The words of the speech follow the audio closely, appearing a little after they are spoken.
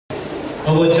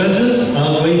Our judges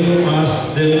are going to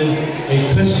ask them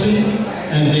a question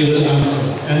and they will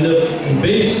answer. And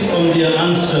based on their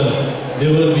answer,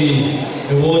 they will be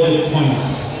awarded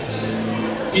points.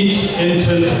 Each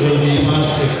entrant will be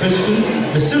asked a question,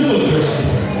 a simple question.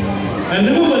 And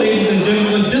remember, ladies and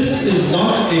gentlemen, this is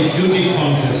not a beauty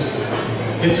contest.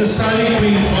 It's a Saree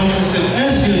Queen contest, and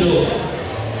as you know,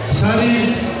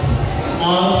 sarees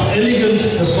are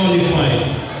elegance personified.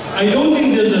 I don't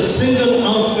think there's a single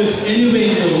outfit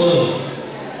anywhere in the world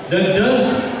that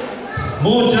does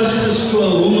more justice to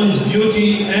a woman's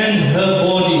beauty and her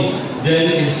body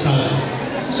than is saree.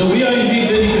 So we are indeed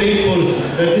very grateful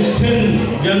that these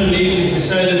 10 young ladies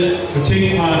decided to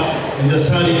take part in the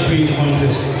Saree Queen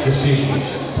contest this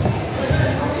evening.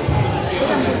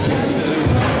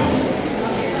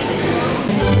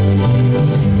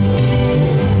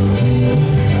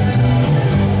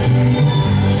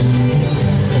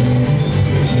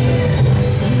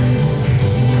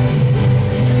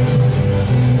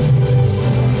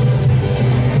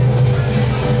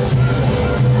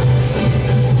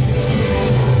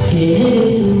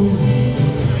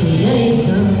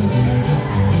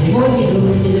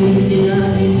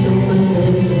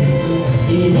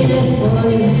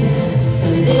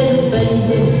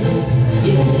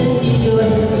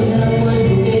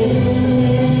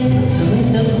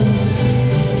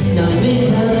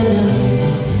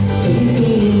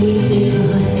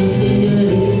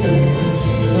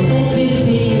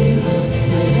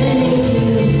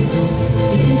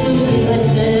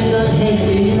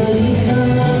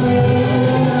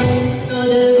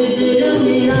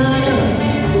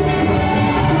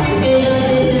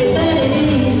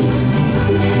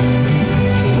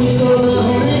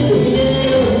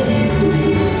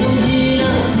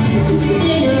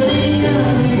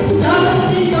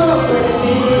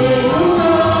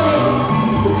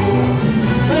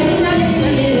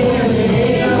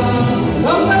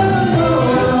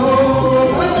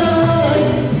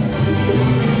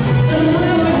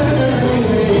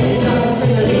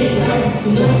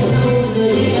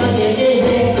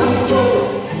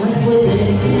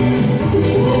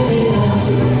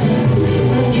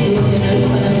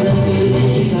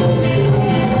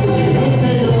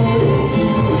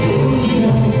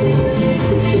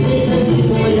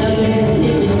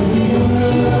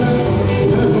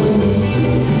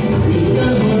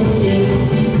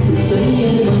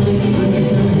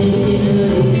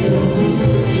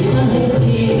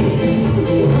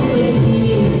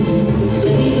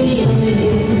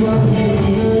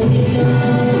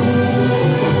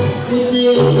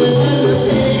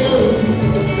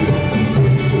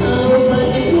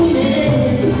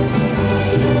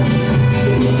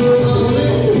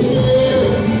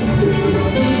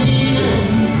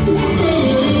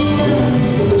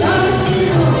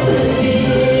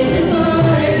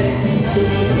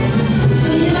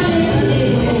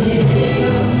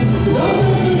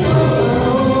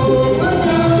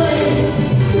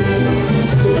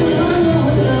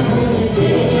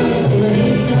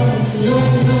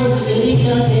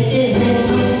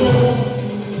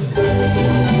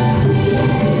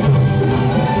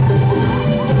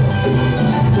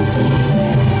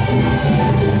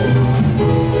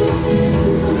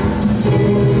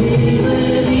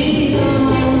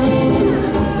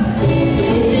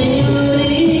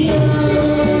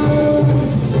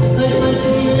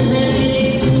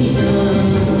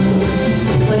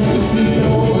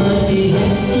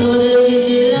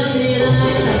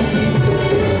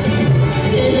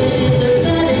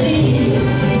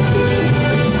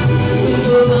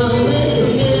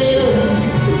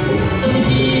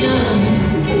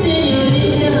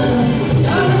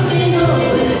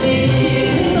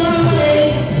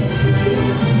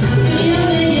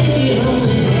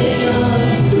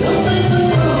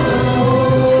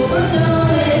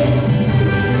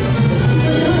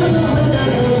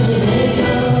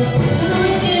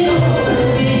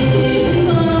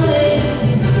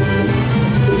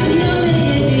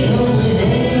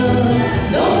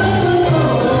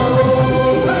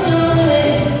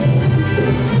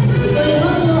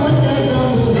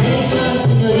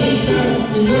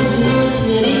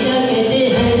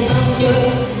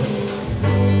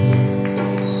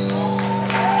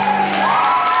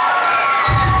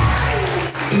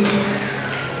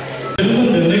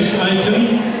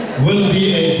 will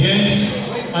be a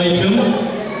dance item.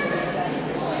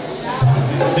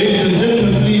 Ladies and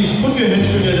gentlemen, please put your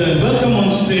hands together and welcome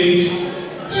on stage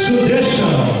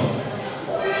Sudesha.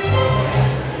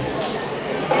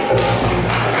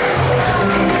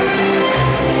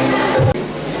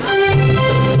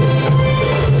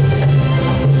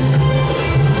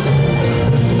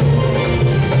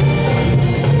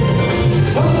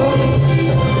 Oh,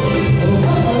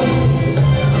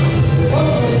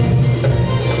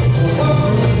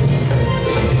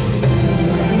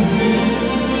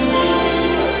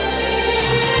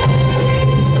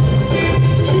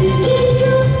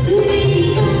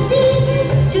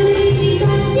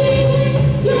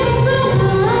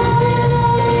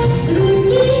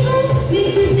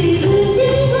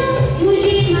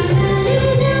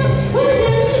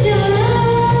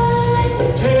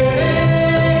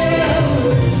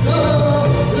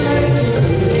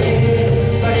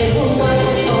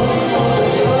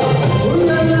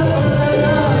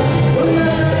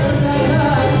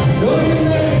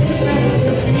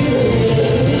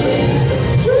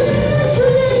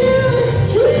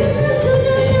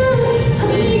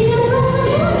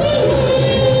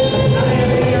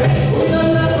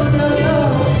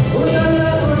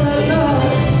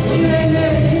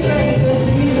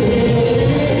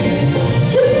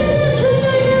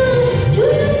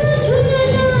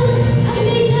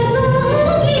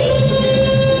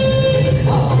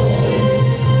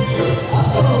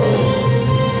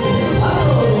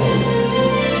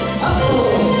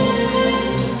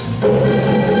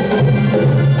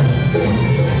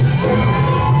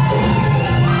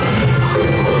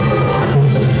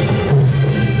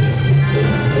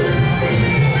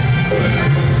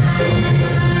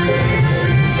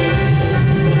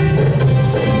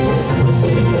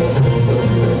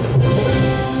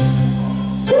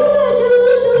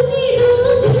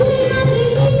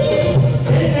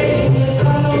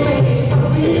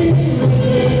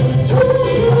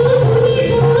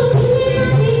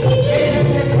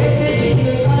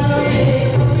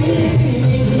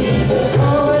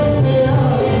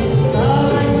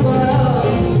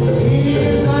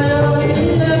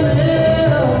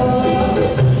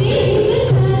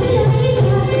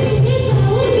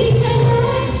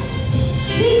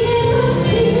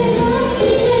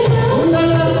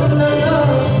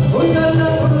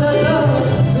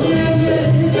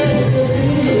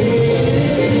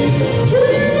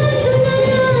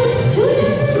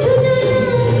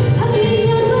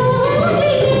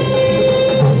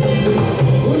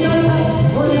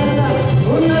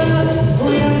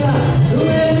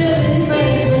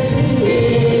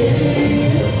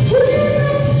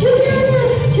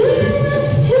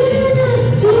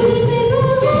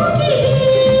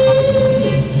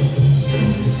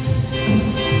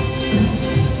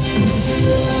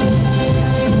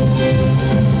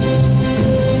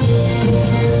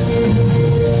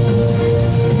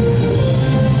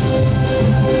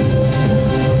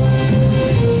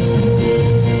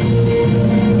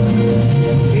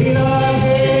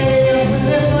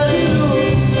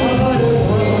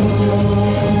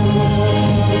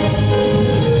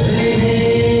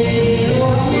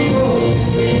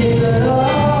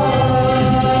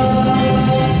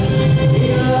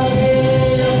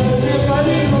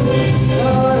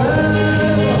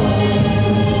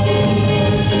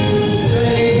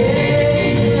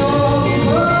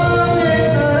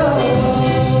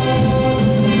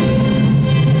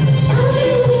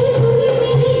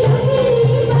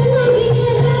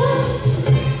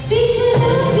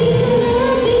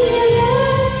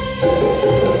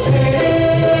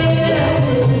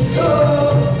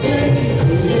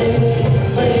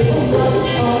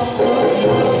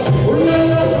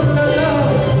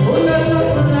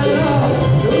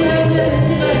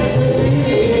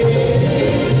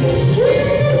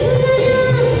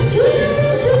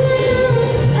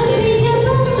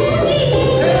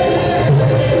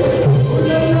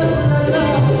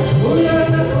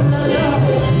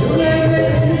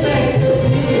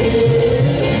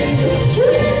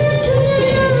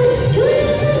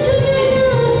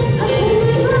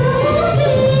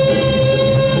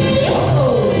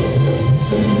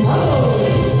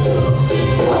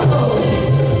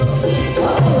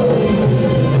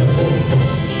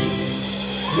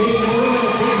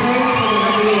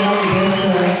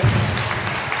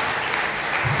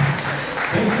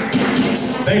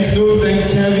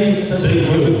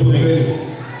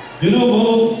 You know,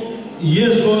 Mo,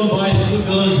 years gone by, little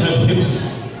girls have hips.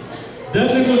 That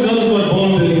little girl's got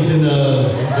ball bearings in the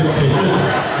hip cage.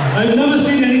 I've never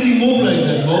seen anything move like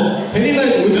that, Mo.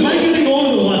 Anyway, would you mind getting on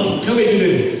or what? No, wait a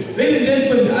minute. Ladies and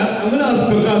gentlemen, I'm going to ask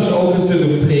Prakash Orchestra to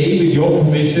play with your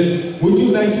permission. Would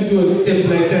you like to do a step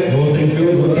like that? No, thank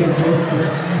you. No, thank you.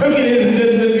 Okay, ladies and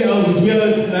gentlemen, we are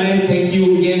here tonight. Thank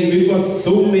you again. We've got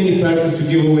so many prizes to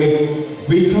give away.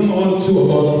 We come on to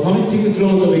about how many ticket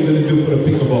draws are we going to do for a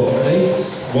pick a box? Right?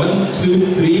 1,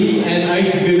 2, 3, and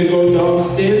Ike is going to go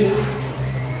downstairs.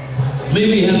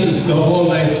 Maybe have the hall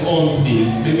lights on,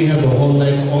 please. Maybe have the hall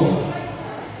lights on.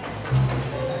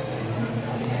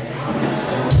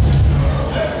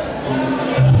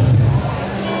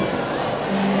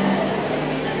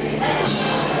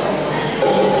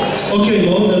 Okay,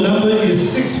 Mo, the number is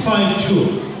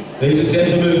 652. Ladies and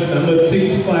gentlemen, number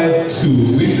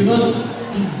 652. Which is not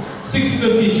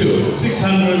 652.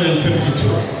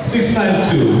 652.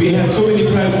 652. We have so many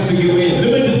prizes to give away.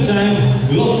 Limited time,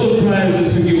 lots of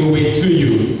prizes to give away to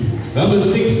you. Number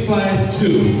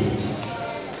 652.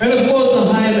 And of course the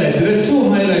highlight. There are two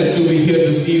highlights over here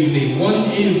this evening.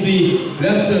 One is the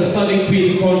Laughter Sunny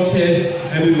Queen contest,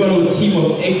 and we've got a team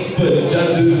of expert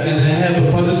judges, and I have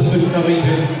a participant coming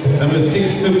in, number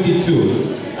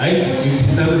 652. Right?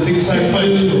 Number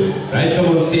 652. Right, come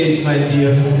on stage, my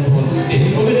dear. Come on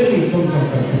stage. Oh, wait, come.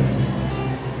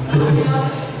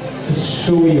 Just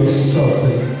show yourself.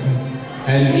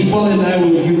 And Iqbal and I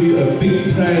will give you a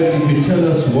big prize if you tell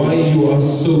us why you are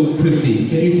so pretty.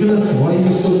 Can you tell us why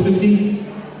you're so pretty?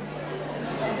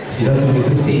 She doesn't, it's a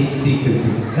state secret.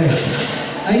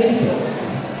 Right.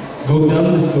 Go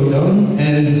down, let's go down.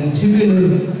 And she's going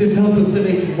to just help us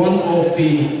select one of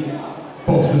the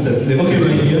boxes that's left. Okay,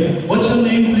 right here. What's your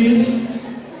name, please?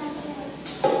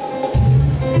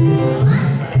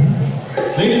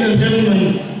 Ladies and gentlemen,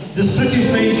 this pretty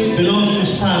face belongs to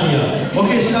Saree.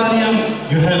 Okay, Saree,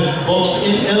 you have box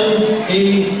LATACKABOX.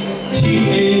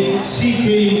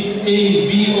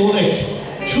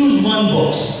 Choose one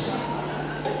box.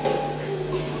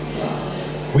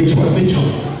 Which one? Which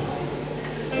one?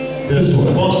 This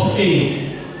one. Box A.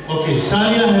 Okay,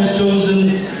 Saree has chosen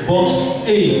box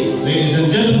A. Ladies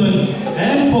and gentlemen,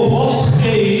 and for box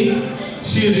A,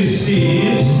 she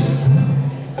receives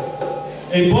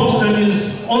a box that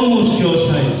is almost your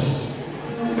size.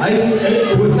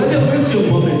 Sanya, where's your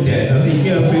mom and dad? Are they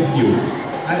here with you?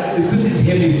 This is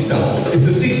heavy stuff. It's a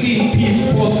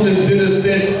 16-piece porcelain dinner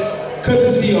set,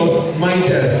 courtesy of my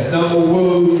desk. Now,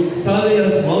 will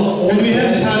Salia's mom or Can we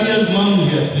have Salia's mom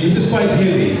here, please? This is quite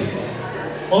heavy.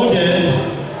 Or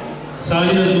dad.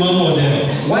 Salia's mom or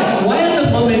dad. Why are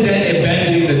the mom and dad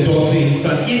abandoning the daughter in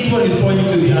front? Each one is pointing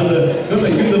to the other. No,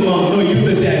 you the mom. No, you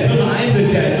the dad. No, I'm the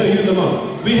dad. No, you the mom.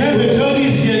 We have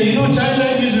attorneys here. You know, child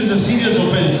abuse is a serious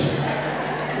offense.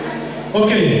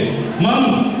 Okay,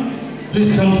 Mom,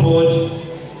 please come forward.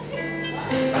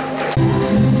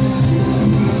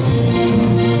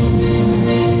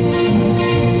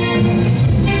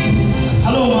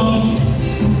 Hello, Mom.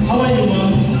 How are you,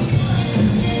 Mom?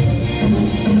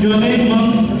 Your name, Mom?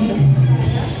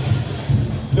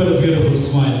 You've got a beautiful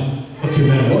smile. Okay,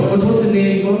 ma'am. What's the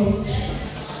name, Mom?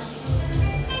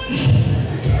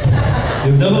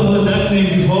 You've never heard that name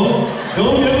before?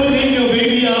 Don't ever name your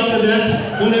baby after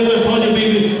that. Don't ever call your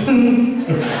baby.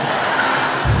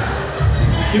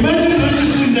 Imagine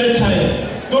registering that child.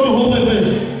 Go to Home Affairs.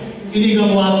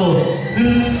 Inigawato.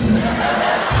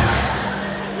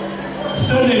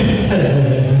 Surname.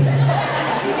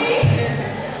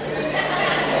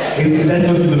 That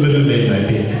must be the middle name, I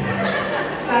think.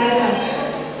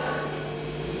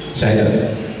 Shaida.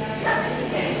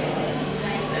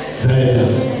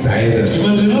 Zaida. You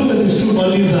must remember these two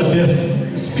bodies are there.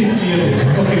 Speak clearly.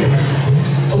 Okay.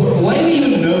 Why are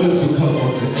you nervous to come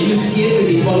out? Are you scared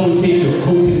that Iqbal will take your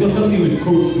coat? He's got something with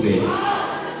coats today.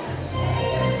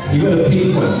 You got a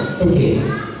pink one. Okay.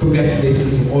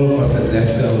 Congratulations from all of us at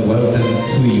Laughter. Well done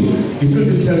to you. You still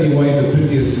didn't tell me why you're the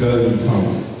prettiest girl in town.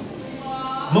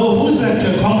 Mo, who's that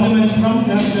compliments from?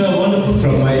 That's wonderful.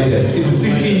 From my desk. It's a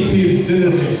 16-piece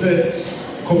dinner set.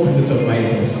 Compliments of my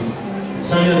desk.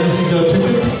 Sanya, this is your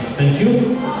ticket. Thank you.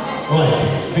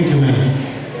 Right. Thank you, ma'am.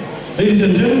 Ladies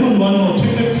and gentlemen, one more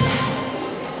ticket.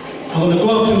 I'm going to go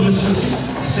up to Mrs.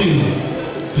 Singh.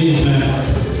 Please, ma'am.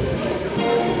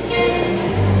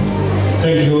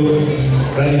 Thank you.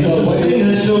 Mrs. Singh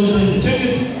has chosen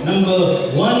ticket number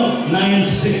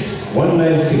 196.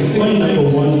 196. Ticket number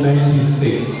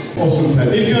 196. Awesome.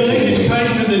 If your leg is tied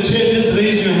to the chair, just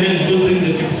raise your hand. We'll bring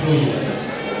the gift to you.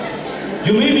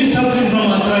 You may be suffering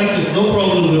from arthritis. No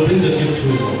problem. We'll bring the gift to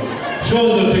you. Show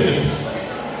us the ticket.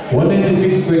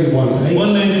 196 going once, right?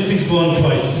 196 gone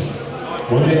twice.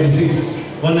 196.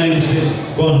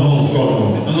 196 gone home. Gone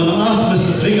home. I'm going to ask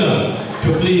Mrs. Riga to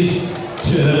please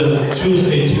choose a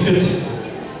ticket.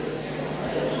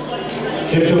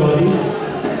 Capture Bobby.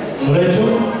 Lorenzo.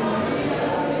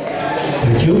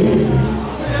 Thank you.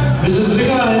 Mrs.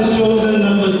 Riga has chosen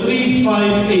number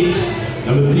 358.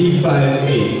 Number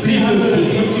 358.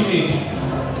 358.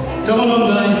 Come on,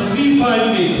 guys.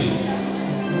 358.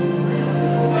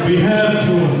 We have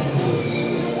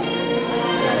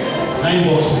 9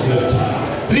 boxes left.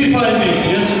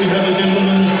 358. Yes, we have a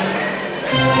gentleman.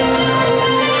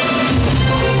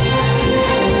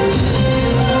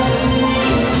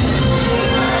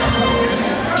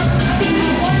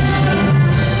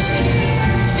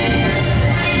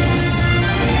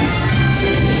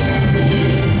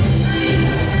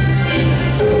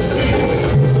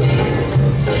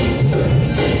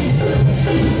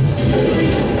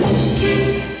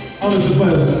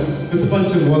 Mr.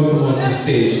 Panchan, welcome on the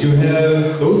stage. You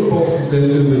have those boxes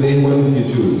left over there. What did you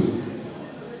choose?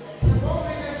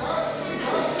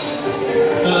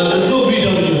 There's no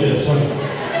VW there, sorry.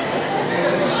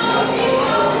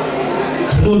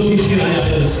 No TCI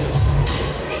either.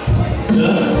 The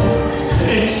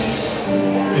X.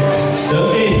 The A.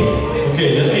 Okay,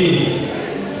 the A.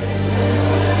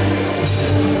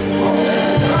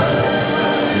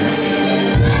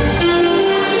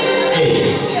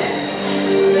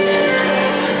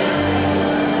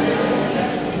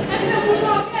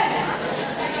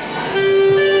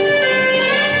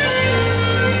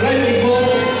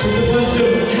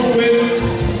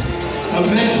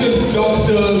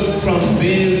 From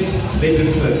Bail's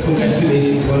latest work.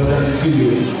 Congratulations, well done to you.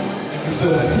 Thank you so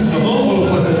much. All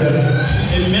of us are done.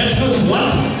 A mattress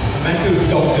what? A mattress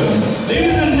doctor.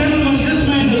 Ladies and gentlemen, this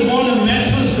man was born a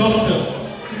mattress doctor.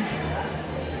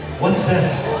 What's that?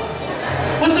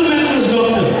 What's a mattress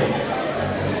doctor?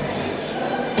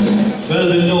 Well,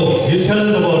 we'll know. He'll tell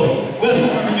us about it. Well,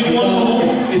 you want to know?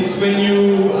 It's when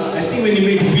you, I think when you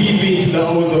make weaving to the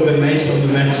hours of the night on the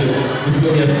mattress, this is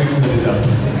when you have fixed it up.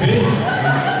 Okay?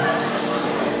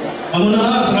 I'm going to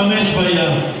ask Ramesh Bhaiya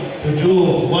to do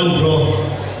one draw.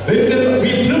 We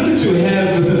privilege to have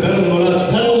Mr. Dharam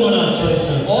Maharaj, sorry,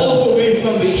 sir. All the way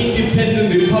from the independent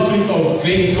Republic of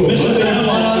Glencoe. Mr. Dharam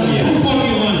Maharaj,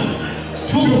 241,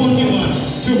 241,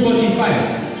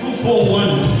 245,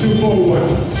 241, 241.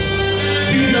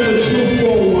 Ticket number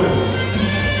 241.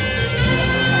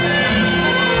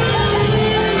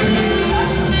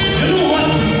 You know what?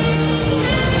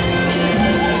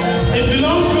 It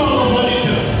belongs to our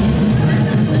auditor.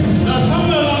 Now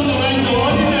somewhere along the line, the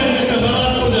auditor and Mr.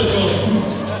 Maharaj put a joke.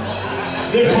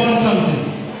 They found something.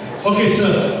 Okay,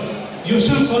 sir. You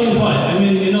should qualify. I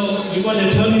mean, you know, you got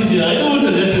attorneys there. I don't want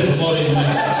a letter tomorrow in my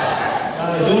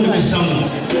I don't want to be summoned.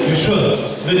 You sure?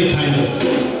 Very kind of you.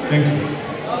 Thank you.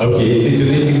 Okay, is he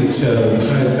donating the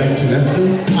prize back to Lefton?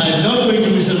 I am not going to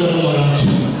Mr. Dharam Maharaj.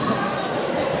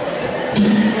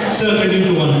 Sir, can you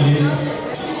do one, please?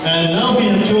 And now we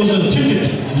have chosen ticket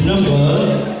number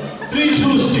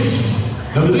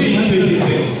 326. Number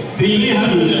 326. 326.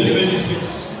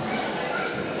 326.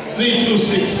 326.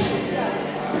 326.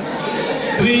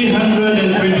 326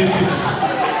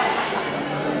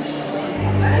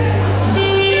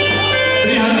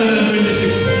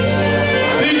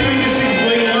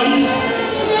 going once.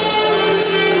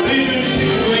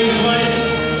 326 going twice.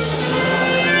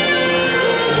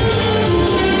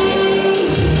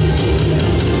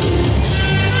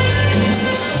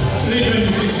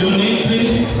 326, your name,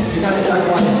 please.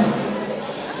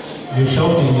 You're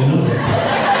shouting, you know that.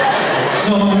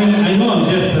 No, I mean, I know I'm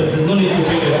deaf, but there's no need to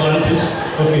take advantage.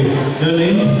 Okay, your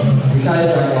name?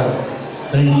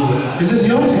 Thank you. This is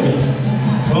your ticket.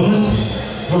 Promise?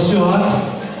 Cross your heart?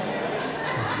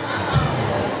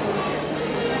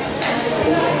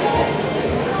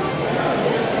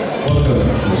 Welcome to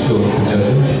the show, Mr.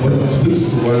 Gentleman. Which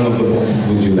one of the boxes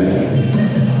would you like?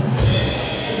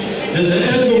 There's an S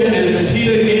and a T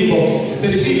and a box.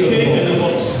 There's a C and a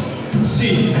box. C.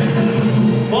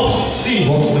 Box C.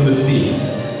 Box number C.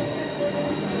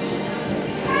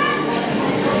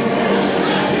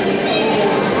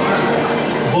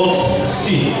 Box C.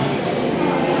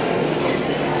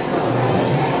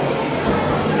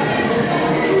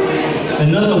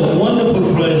 Another wonderful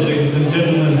prize, ladies and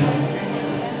gentlemen.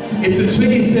 It's a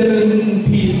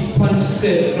 27-piece punch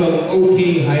set from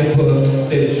OK Hyper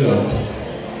Centra.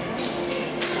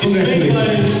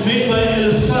 It's made by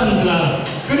Alessandra.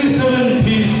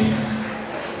 27-piece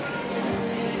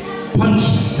punch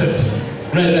set.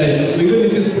 Right, guys. We're going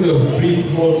to just put a brief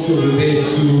hold over there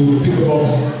to pick a box.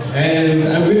 And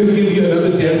I'm going to give you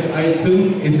another dance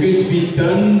item. It's going to be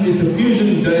done, it's a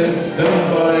fusion dance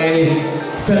done by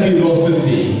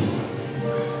Fabulosity.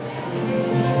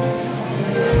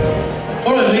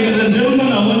 Alright, ladies and gentlemen,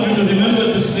 I want you to remember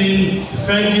this name,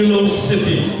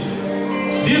 Fabulosity.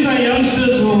 These are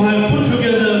youngsters who have put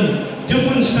together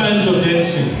different styles of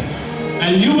dancing.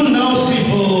 And you will now see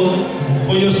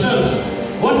for yourselves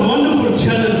what wonderful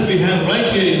talent we have right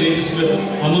here in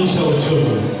Ladysmith amongst our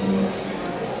children.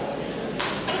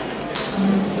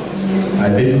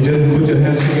 Ladies and gentlemen, put your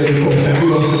hands together for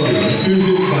Fabulosity.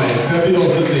 Fusion by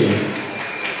Fabulosity.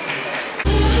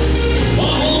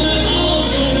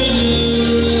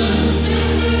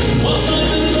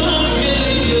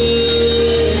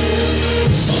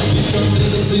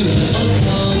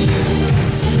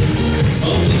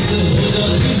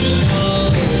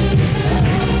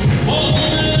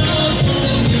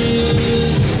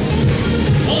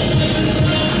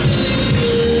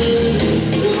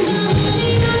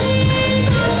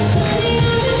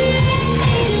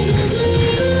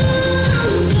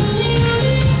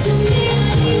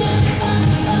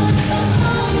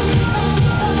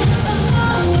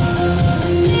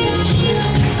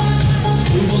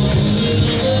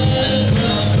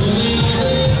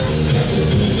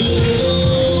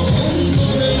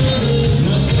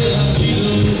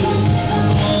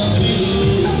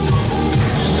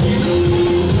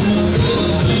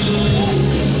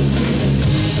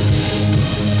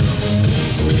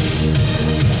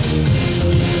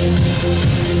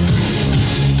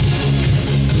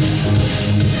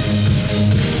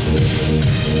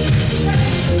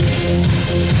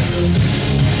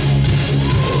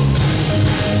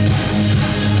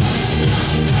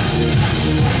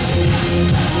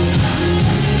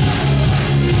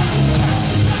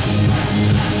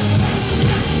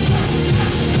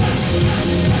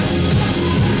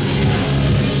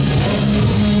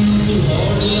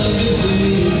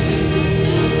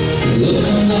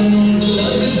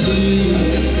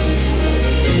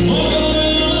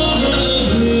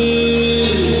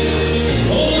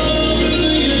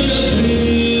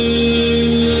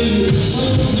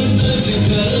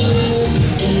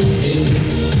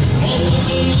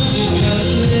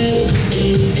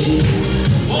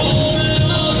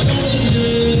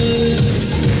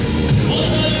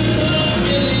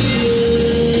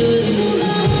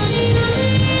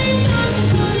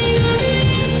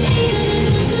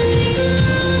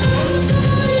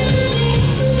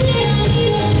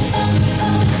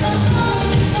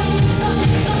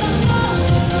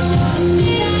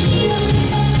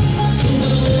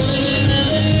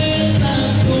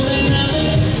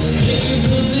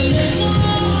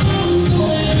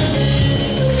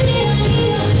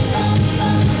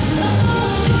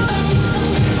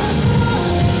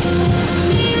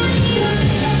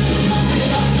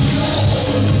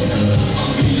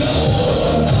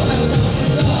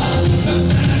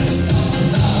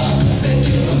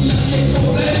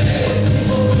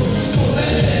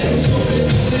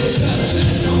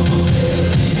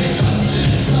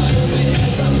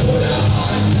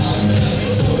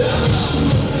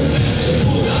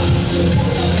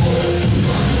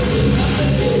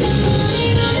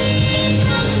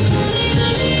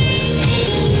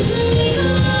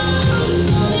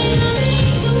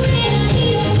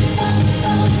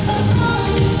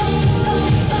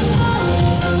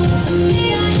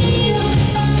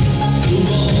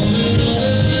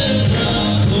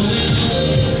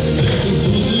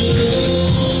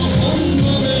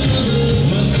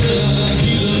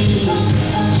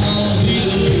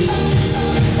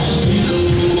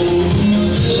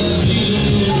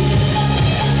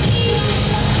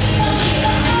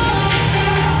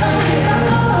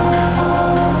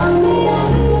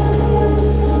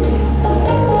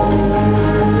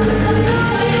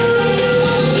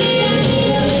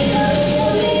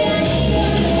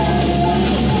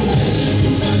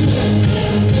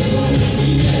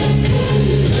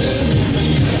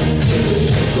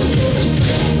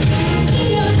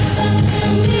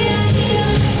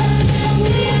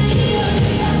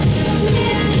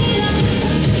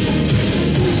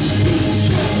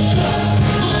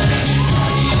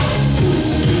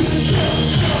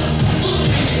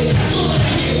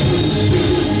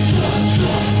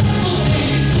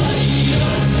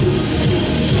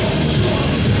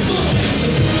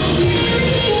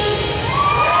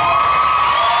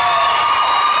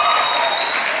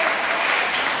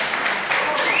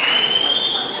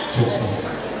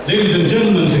 Ladies and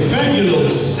gentlemen,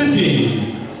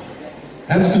 Fabulosity.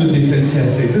 Absolutely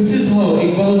fantastic. This is how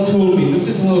Iqbal told me, this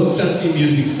is how chutney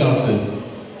music started.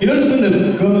 You notice when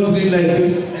the girls play like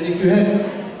this, and if you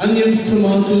had onions,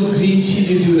 tomatoes, green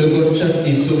chilies, you would have got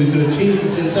chutney. So we could have changed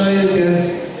this entire dance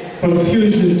from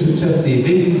fusion to chutney.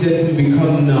 Ladies and gentlemen, we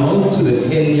come now to the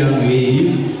 10 young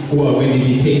ladies who are going to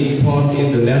be taking part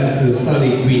in the Laughter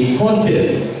Saree Queen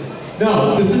contest.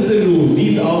 Now, this is the rule.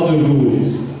 These are the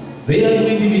rules. They are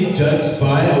going to be judged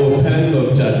by our panel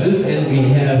of judges, and we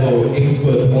have our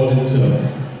expert auditor.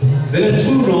 There are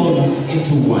 2 rounds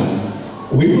into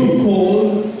one. We will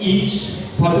call each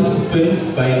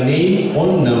participant by name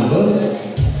or number,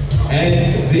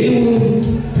 and they will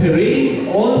parade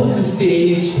on the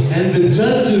stage, and the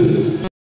judges